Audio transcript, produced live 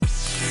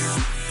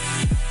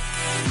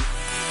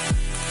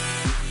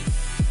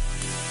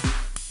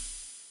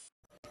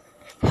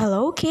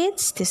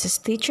kids, this is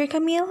Teacher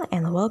Camille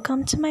and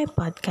welcome to my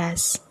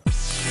podcast.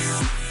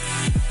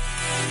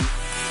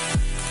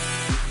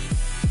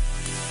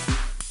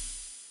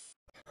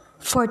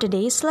 For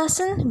today's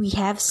lesson, we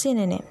have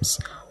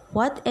synonyms.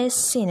 What is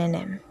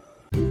synonym?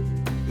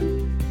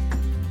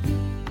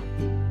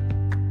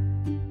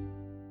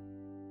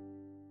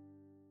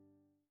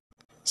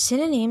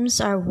 Synonyms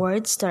are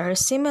words that are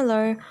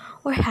similar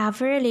or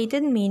have a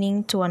related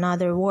meaning to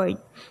another word.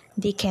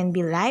 They can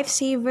be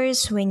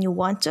lifesavers when you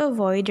want to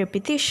avoid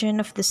repetition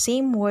of the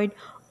same word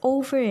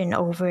over and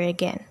over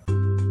again.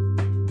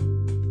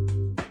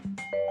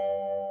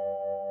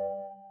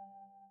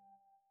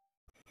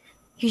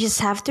 You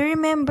just have to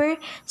remember,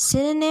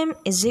 synonym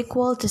is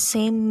equal to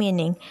same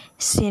meaning.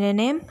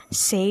 Synonym,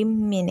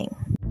 same meaning.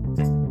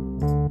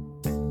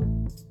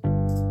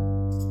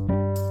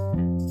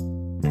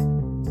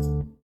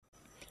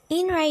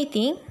 In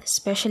writing,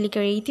 especially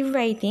creative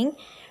writing,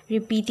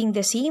 repeating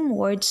the same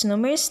words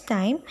numerous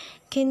times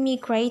can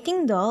make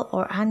writing dull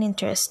or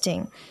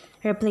uninteresting.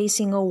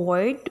 Replacing a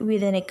word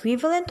with an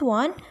equivalent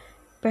one,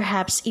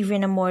 perhaps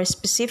even a more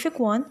specific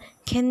one,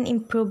 can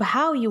improve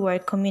how you are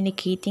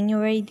communicating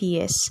your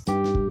ideas.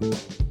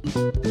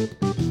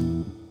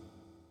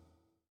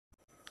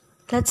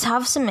 Let's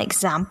have some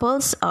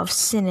examples of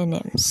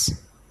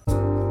synonyms.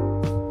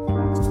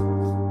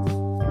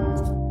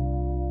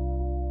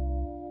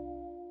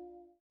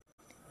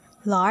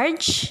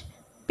 Large,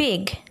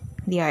 big,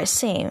 they are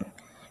same.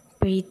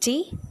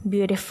 Pretty,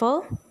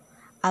 beautiful,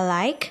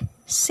 alike,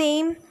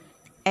 same.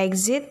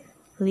 Exit,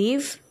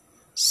 leave,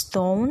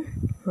 stone,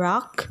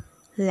 rock,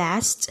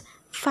 last,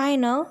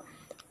 final,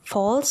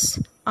 false,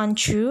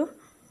 untrue,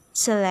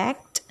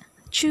 select,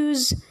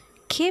 choose,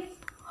 keep,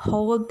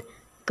 hold,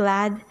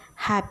 glad,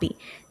 happy.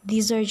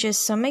 These are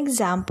just some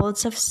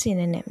examples of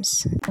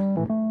synonyms.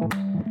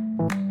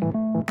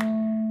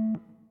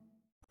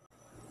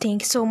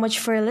 Thanks so much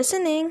for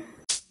listening.